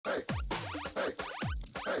Hey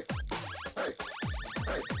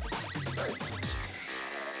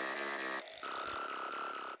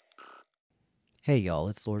y'all,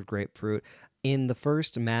 it's LordGrapefruit. In the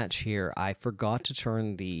first match here, I forgot to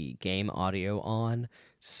turn the game audio on,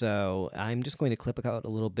 so I'm just going to clip out a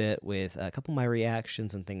little bit with a couple of my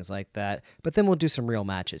reactions and things like that, but then we'll do some real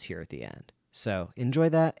matches here at the end. So enjoy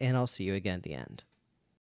that, and I'll see you again at the end.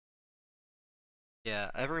 Yeah,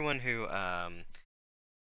 everyone who,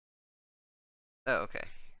 Oh, okay.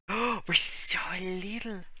 Oh, we're so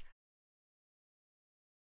little! Oh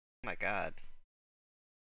my god.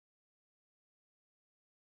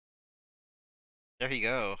 There you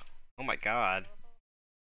go. Oh my god.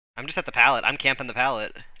 I'm just at the pallet. I'm camping the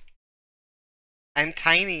pallet. I'm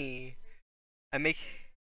tiny. I make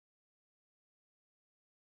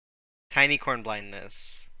tiny corn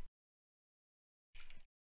blindness.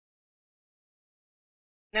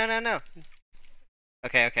 No, no, no.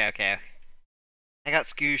 Okay, okay, okay. I got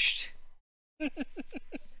scooshed. Oh,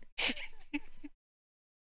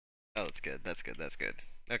 that's good. That's good. That's good.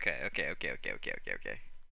 Okay, okay, okay, okay, okay, okay, okay.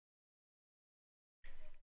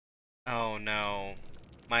 Oh no.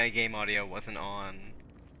 My game audio wasn't on.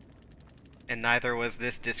 And neither was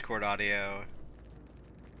this Discord audio.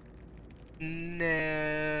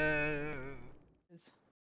 No.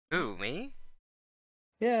 Ooh, me?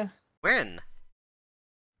 Yeah. When?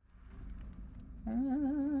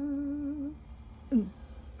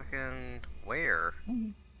 Fucking where?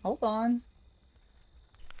 Hold on.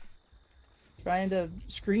 Trying to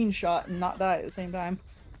screenshot and not die at the same time.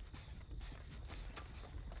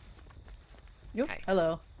 Yep. Hi.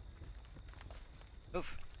 Hello.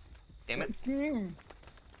 Oof. Damn it.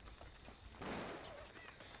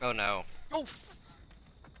 Oh no. Oof.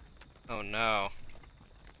 Oh no.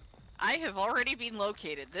 I have already been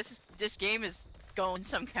located. This game is going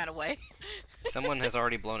some kind of way. Someone has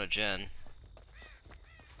already blown a gen.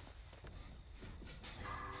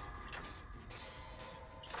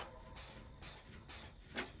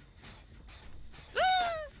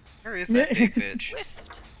 Where is that big bitch?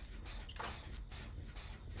 Whiffed.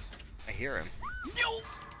 I hear him. No.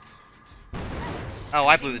 Oh,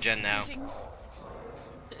 I blew the gen now.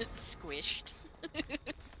 Squished.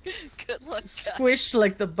 Good luck, guys. Squished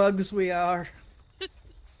like the bugs we are.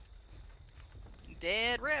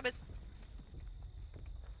 Dead rabbit.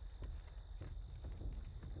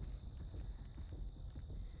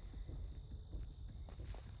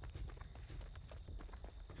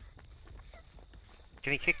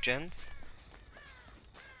 Can he kick gens?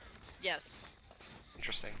 Yes.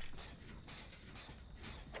 Interesting.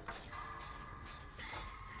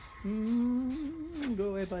 Go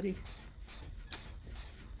away, buddy.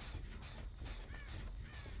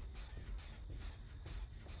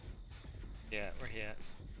 Yeah, where he at?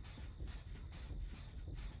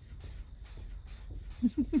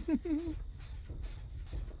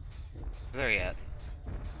 There he at.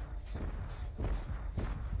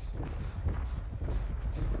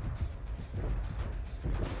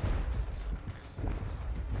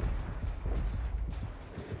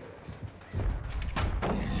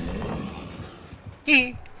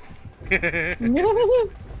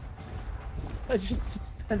 I just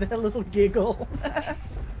had that little giggle.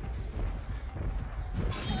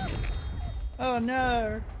 Oh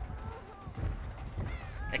no.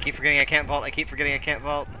 I keep forgetting I can't vault. I keep forgetting I can't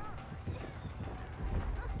vault.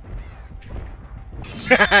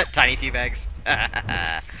 Tiny teabags.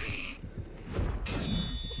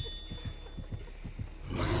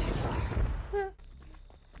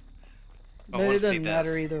 But it doesn't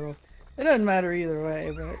matter either way. It doesn't matter either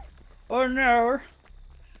way, but... Oh no!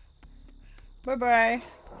 Bye-bye.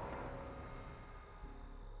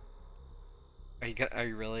 Are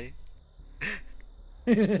you really?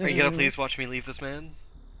 Are you gonna please watch me leave this man?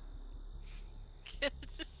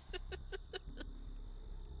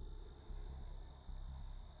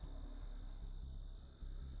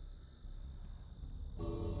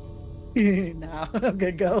 Now I'm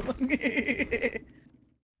gonna go.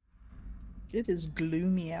 It is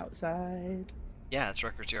gloomy outside. Yeah, it's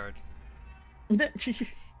Records Yard.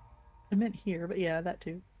 I meant here, but yeah, that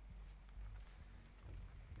too.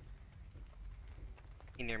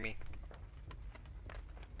 He near me.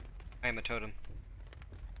 I am a totem.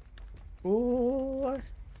 Oh.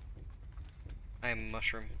 I am a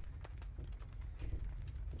mushroom.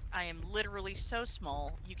 I am literally so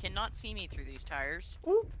small, you cannot see me through these tires.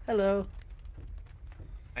 Ooh, hello.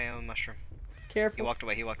 I am a mushroom. Careful. He walked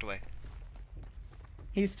away, he walked away.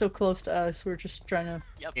 He's still close to us, we're just trying to...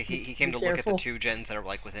 Yep. Yeah, he came to look at the two gens that are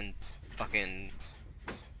like within fucking...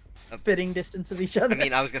 spitting distance of each other. I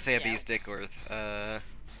mean, I was gonna say a Yeah. bee's dick worth.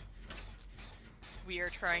 we are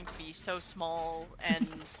trying to be so small and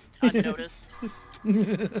unnoticed.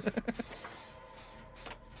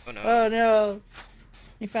 Oh no. Oh no.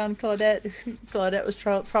 You found Claudette. Claudette was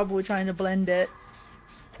probably trying to blend it.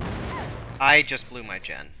 I just blew my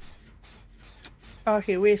gen. Oh,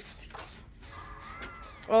 he whiffed.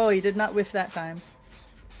 Oh, he did not whiff that time.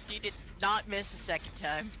 You did not miss a second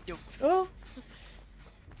time. Nope. Oh,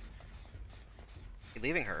 You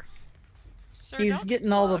leaving her? Sir, he's don't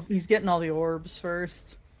getting all block. the orbs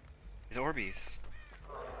first. These Orbeez.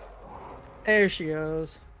 There she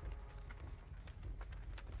goes.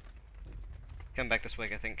 Come back this way,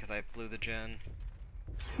 I think, because I blew the gen.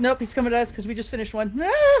 Nope, he's coming to us because we just finished one.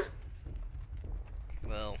 Ah!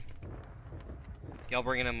 Well, y'all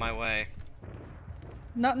bringing him my way.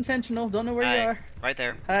 Not intentional. Don't know where Hi. you are. Right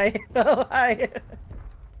there. Hi. Oh, hi.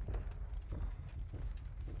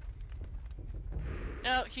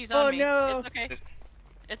 No, he's on Oh me. no. It's okay.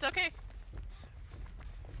 It's okay.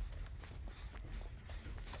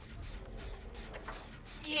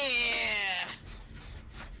 Yeah.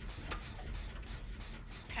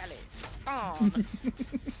 Pellets on.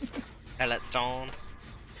 Pellet stone.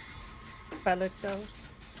 Pallet though.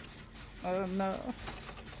 Oh no.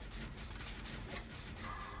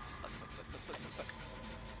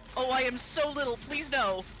 Oh, I am so little. Please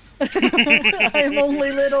no. I'm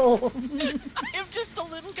only little. I am just a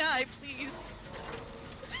little guy. Please.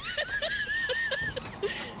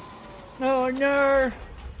 Oh no.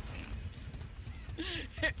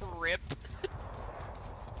 Rip.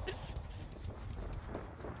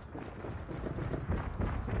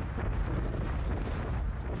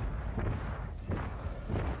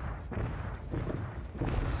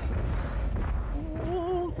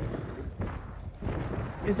 Oh.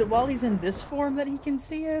 Is it while he's in this form that he can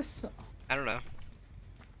see us? I don't know.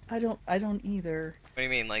 I don't either. What do you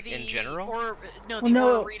mean, like in general? Or no, the Well,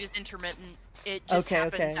 no. aura read is intermittent. It just Okay,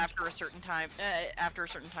 happens okay. after a certain time. After a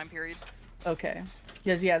certain time period. Okay.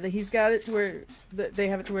 Yes, yeah, he's got it to where they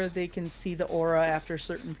have it to where they can see the aura after a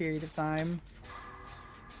certain period of time.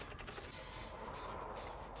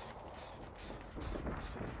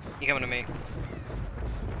 You coming to me?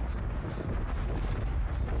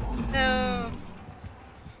 No.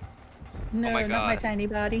 No, my not my God. tiny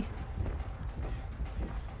body.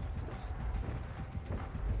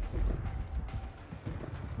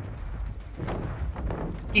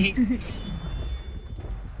 Do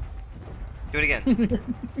it again.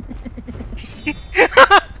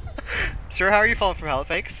 Sir, how are you falling from pallet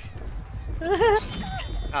fakes?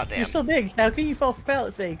 Oh damn. You're so big. How can you fall for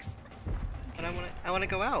pallet fakes? But I wanna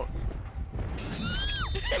go out.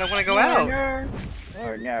 But I wanna go out. No.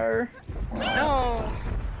 Oh no. No.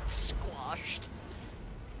 Squashed.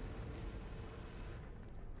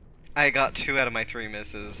 I got 2 out of my 3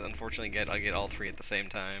 misses. Unfortunately, I get all 3 at the same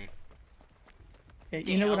time. Okay,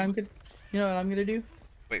 you know what Damn. I'm gonna. You know what I'm gonna do?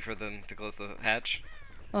 Wait for them to close the hatch.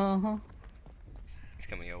 Uh-huh. He's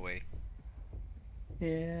coming your way.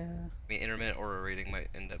 Yeah. I mean, intermittent aura reading might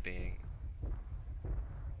end up being.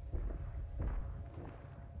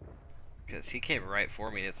 Because he came right for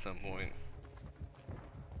me at some point.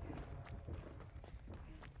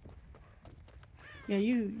 Yeah,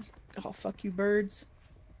 you. Oh, fuck you, birds.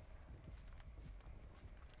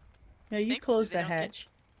 Yeah, you Thankfully, close they the don't get- hatch.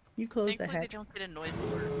 You close the Thankfully, they hatch. don't get a noise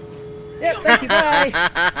alert. Yep, thank you, bye!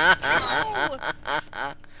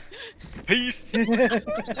 Peace!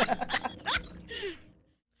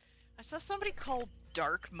 I saw somebody call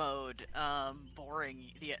dark mode boring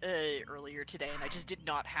earlier today, and I just did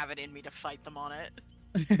not have it in me to fight them on it.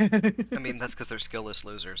 I mean, that's because they're skillless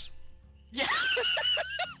losers. Yeah.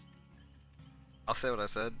 I'll say what I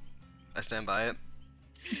said. I stand by it.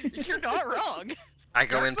 You're not wrong. I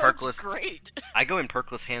go Dark in mode's perkless. Great. I go in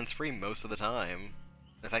perkless hands-free most of the time.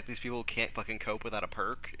 The fact these people can't fucking cope without a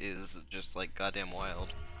perk is just like goddamn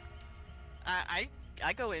wild. I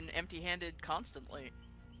go in empty-handed constantly.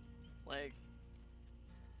 Like.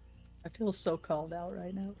 I feel so called out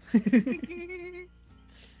right now.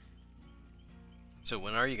 So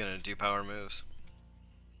when are you gonna do power moves?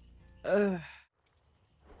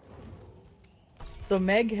 So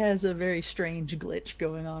Meg has a very strange glitch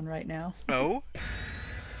going on right now. Oh?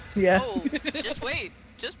 Yeah. Oh, just wait.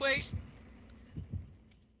 Just wait.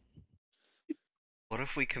 What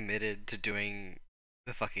if we committed to doing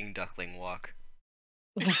the fucking duckling walk?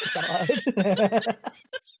 Oh god.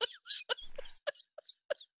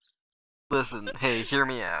 Listen, hey, hear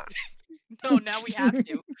me out. No, now we have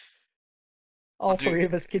to. All Dude. 3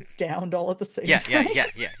 of us get downed all at the same Yeah, time. yeah.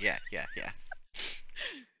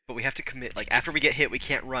 But we have to commit. Like after we get hit, we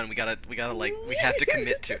can't run. We gotta like we have to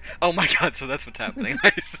commit to. Oh my god! So that's what's happening.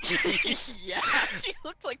 I see. Yeah, she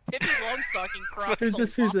looks like Pippi Longstocking crossed Who's the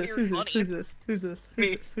this? Who's this? Lockyer Who's this? Bunny. Who's this? Who's this? Who's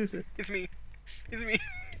Me. this? Who's this? It's me. It's me.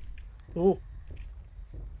 Oh.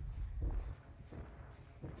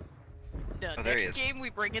 No, Oh, there he next is. game we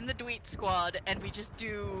bring in the Dweet Squad and we just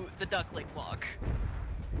do the duckling walk.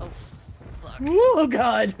 Oh, fuck. Oh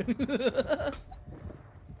god.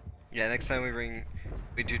 Yeah. Next time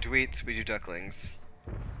we do dweets, we do ducklings.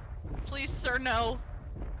 Please, sir, no.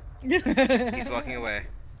 He's walking away.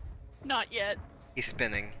 Not yet. He's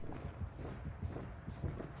spinning.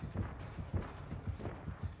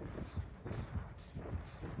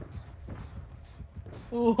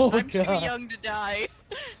 Oh I'm god. too young to die.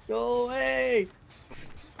 Go away.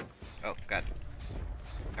 Oh god.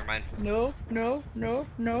 Never mind. No, no, no,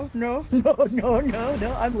 no, no, no, no, no,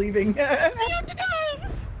 no. I'm leaving. I have to go!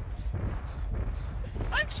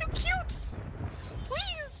 I'm too cute!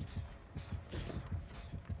 Please!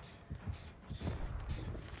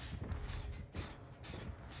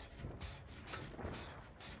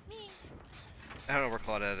 Me. I don't know where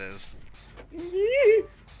Claudette is.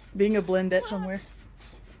 Being a blendette somewhere.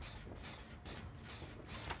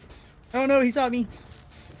 Oh no, he saw me.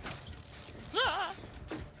 Ah!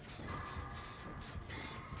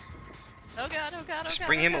 Oh god, oh god, oh Just god.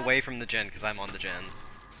 bring oh him god. away from the gen, because I'm on the gen.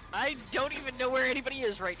 I don't even know where anybody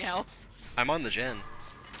is right now. I'm on the gen.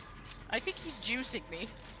 I think he's juicing me.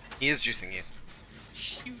 He is juicing you.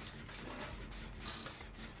 Shoot.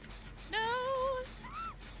 No!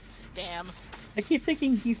 Damn. I keep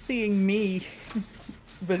thinking he's seeing me,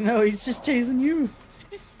 but no, he's just chasing you.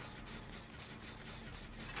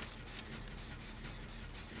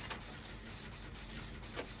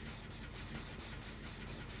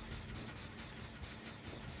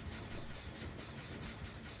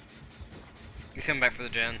 He's coming back for the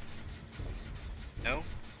gen. No?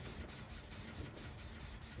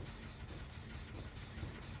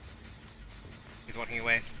 He's walking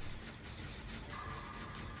away.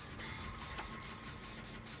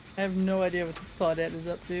 I have no idea what this Claudette is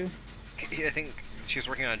up to. I think she's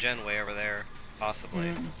working on a gen way over there. Possibly.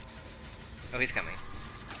 Mm. Oh, he's coming.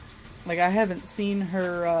 Like, I haven't seen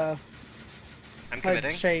her, I'm HUD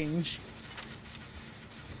committing. change.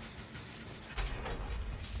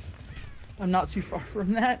 I'm not too far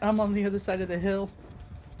from that. I'm on the other side of the hill.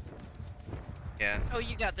 Yeah. Oh,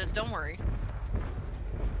 you got this, don't worry.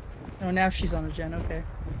 Oh, now she's on a gen, okay.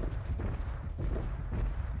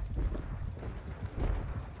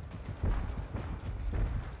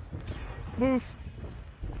 Move.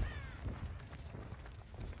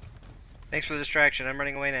 Thanks for the distraction. I'm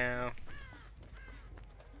running away now.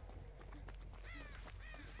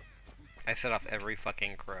 I've set off every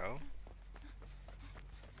fucking crow.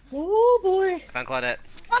 Oh boy. I found Claudette.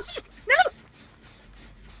 No!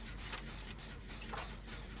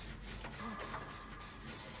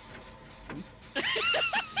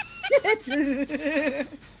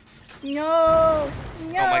 No!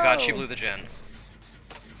 No! Oh my god, she blew the gen.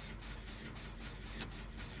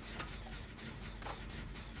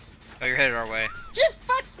 Oh, you're headed our way.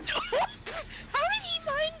 How did he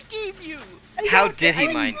mind game you? How did he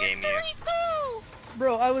mind game you? Mystery Skull!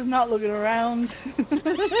 Bro, I was not looking around.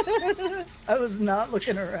 I was not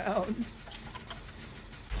looking around.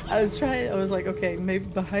 I was like, okay, maybe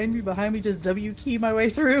behind me, just W key my way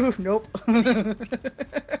through. Nope.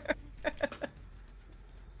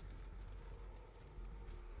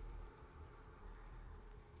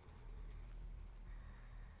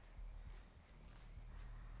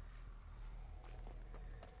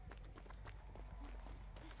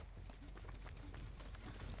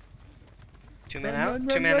 Two men out?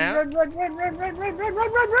 Two men run, out? Run, run, run, run, run, run, run,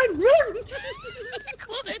 run, run, run, run!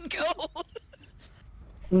 Let it go!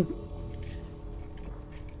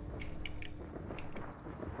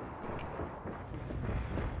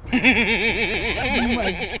 Oh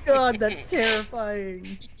my god, that's terrifying.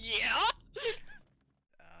 Yeah?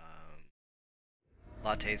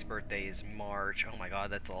 Latte's birthday is March. Oh my god,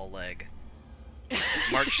 that's all leg.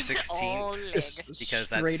 March It's 16th. all leg. Just Because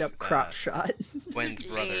straight that's, up crop shot. Gwen's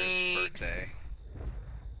brother's Legs. birthday.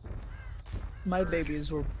 My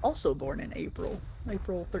babies were also born in April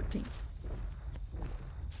 13th.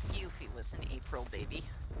 Yuffie was an April baby.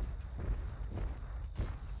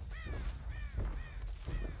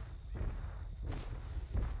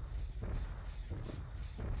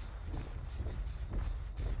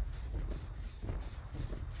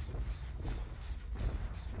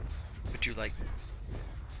 Would you like...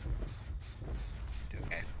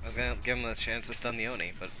 Okay. I was gonna give him the chance to stun the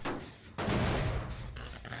Oni, but...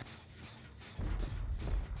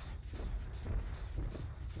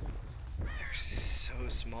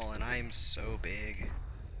 small and I'm so big.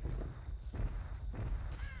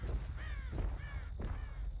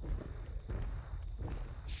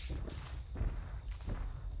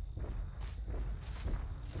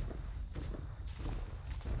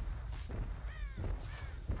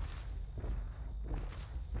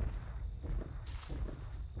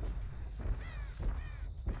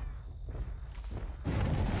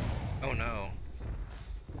 Oh no.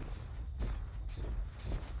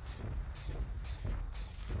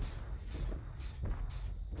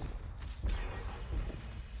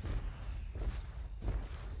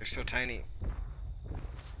 They're so tiny.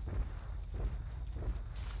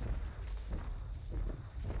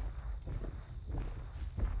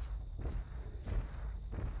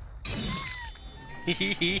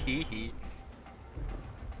 Hee.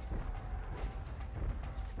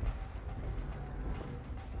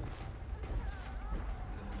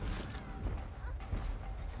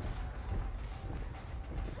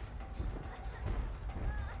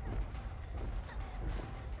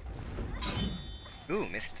 Ooh,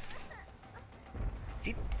 missed.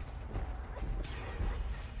 Deep.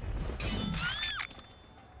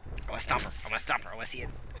 I want to stomp her. I want to stomp her. I want to see it.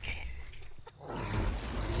 Okay.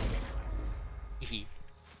 Hee.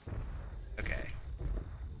 Okay.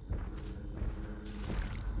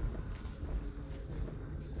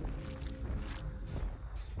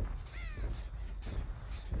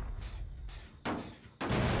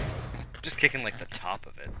 Just kicking like the top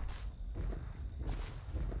of it.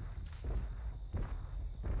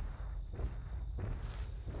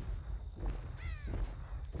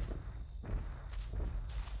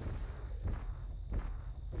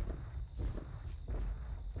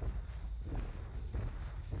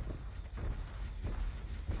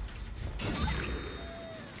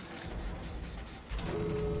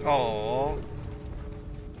 Oh.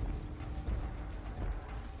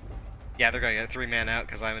 Yeah, they're gonna get 3-man out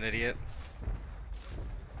because I'm an idiot.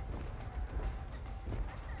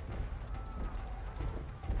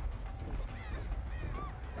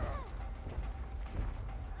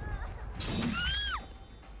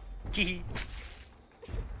 Hee.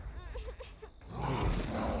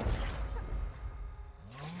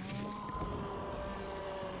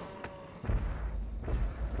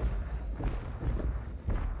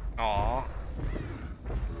 Aww.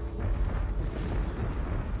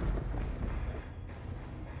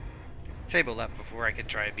 Table left before I could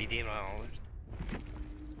try a BD model.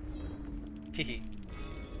 Hehe.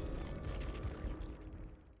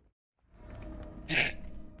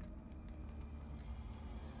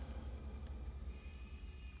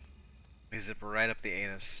 We zip right up the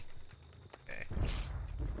anus. Okay.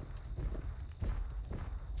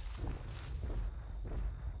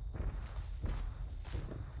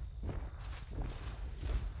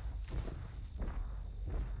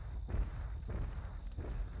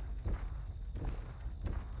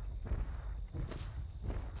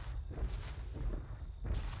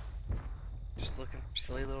 Just looking for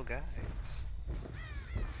silly little guys.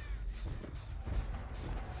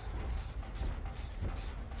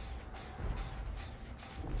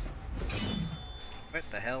 What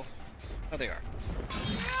the hell? Oh, they are.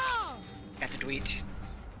 Got to tweet.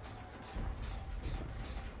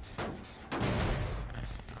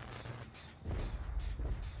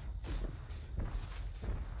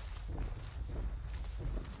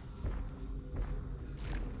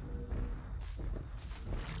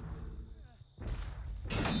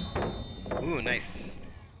 Ooh, nice.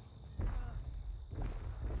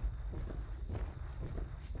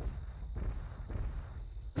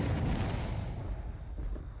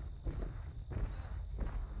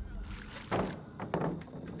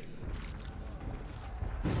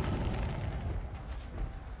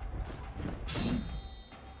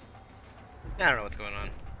 I don't know what's going on.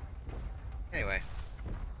 Anyway.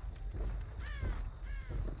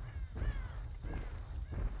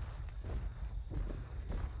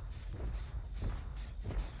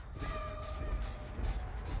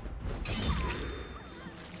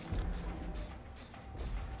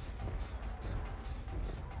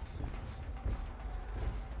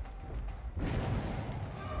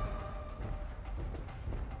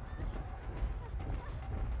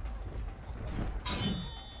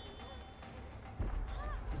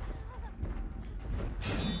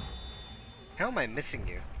 How am I missing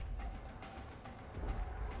you?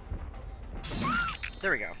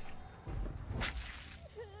 There we go.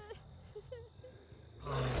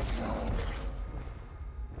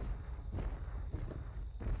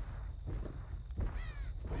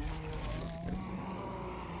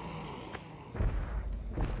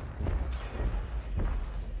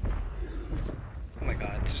 Oh my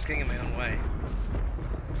god, it's just getting in my own way.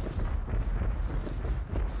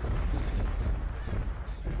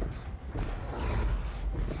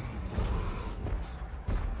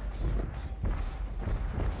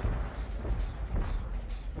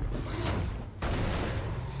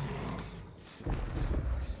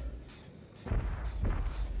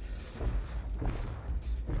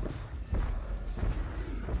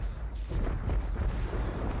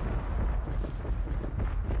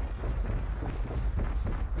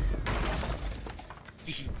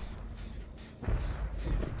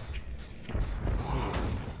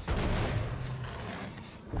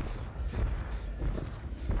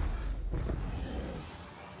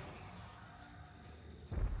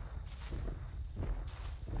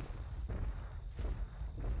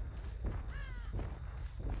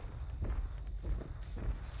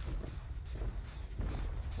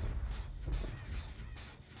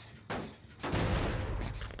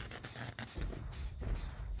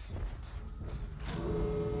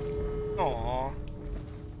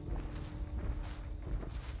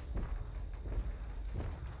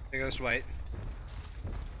 goes Dwight.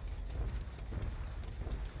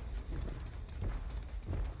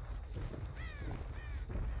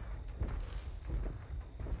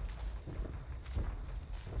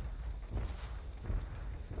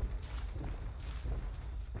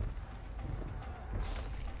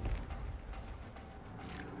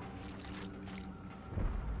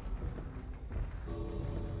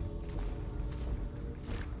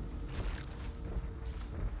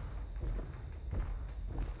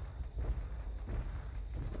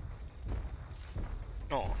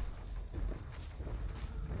 Oh.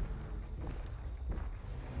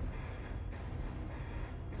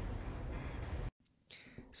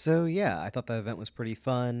 So yeah, I thought the event was pretty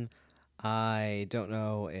fun. I don't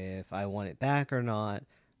know if I want it back or not,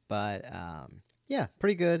 but yeah,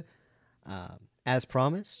 pretty good. As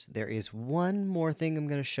promised, there is one more thing I'm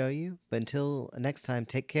going to show you, but until next time,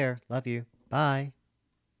 take care. Love you. Bye.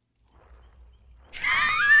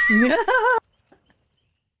 I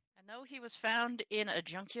know he was found in a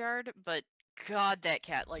junkyard, but God, that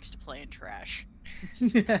cat likes to play in trash.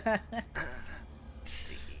 Let's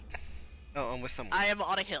see. Oh, I'm with someone. I am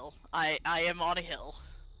on a hill. I am on a hill.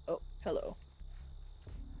 Oh, hello.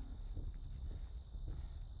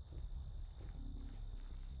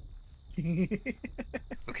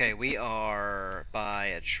 Okay, we are by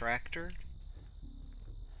a tractor.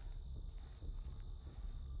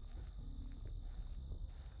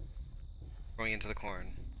 Going into the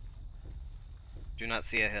corn. Do not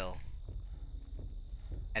see a hill.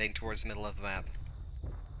 Heading towards the middle of the map.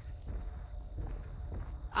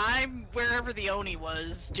 I'm wherever the Oni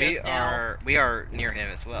was just now. We are near him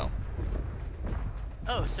as well.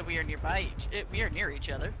 Oh, so we are nearby we are near each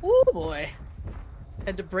other. Oh boy.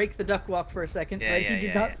 Had to break the duck walk for a second, but he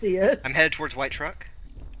did not see us. I'm headed towards white truck.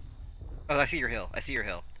 Oh, I see your hill. I see your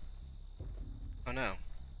hill. Oh no.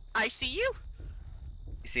 I see you.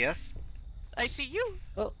 You see us? I see you.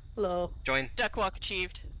 Oh, hello. Join. Duck walk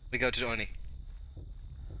achieved. We go to Oni.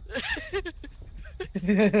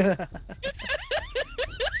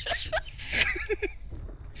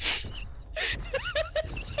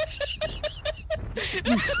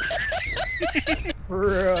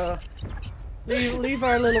 Bruh. Leave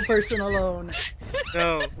our little person alone.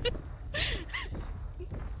 No.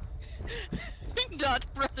 Not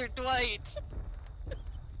Brother Dwight.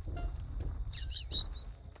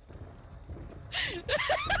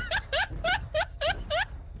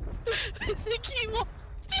 I think he lost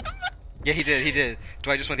him. Yeah, he did. He did.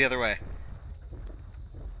 Dwight just went the other way.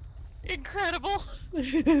 Incredible. Oh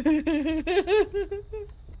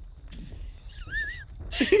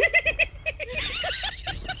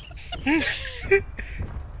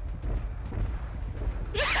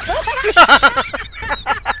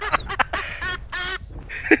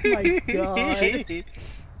my god. I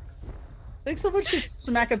think someone should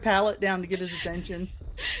smack a pallet down to get his attention.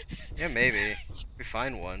 Yeah, maybe. We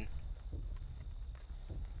find one.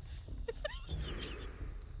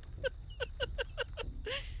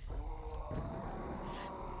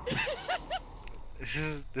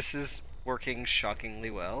 This is working shockingly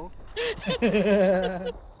well.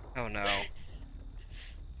 Oh no.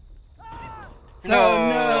 No.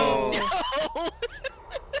 No.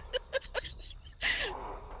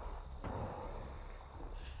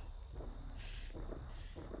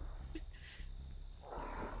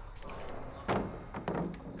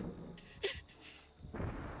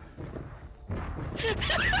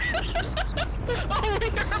 Oh, we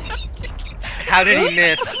are about to... How did he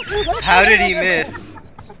miss? How did he miss?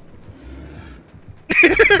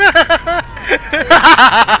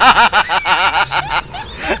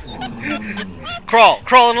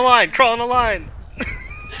 Crawl on the line, crawl on the line.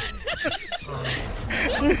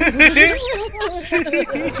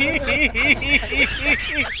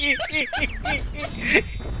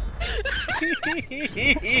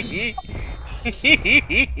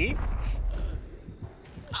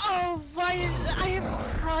 Oh, why is I am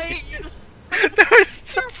crying? That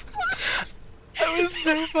was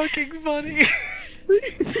so fucking funny.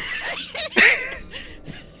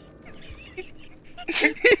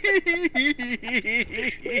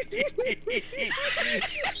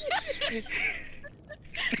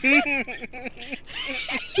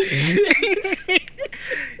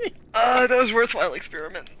 That was worthwhile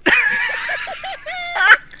experiment.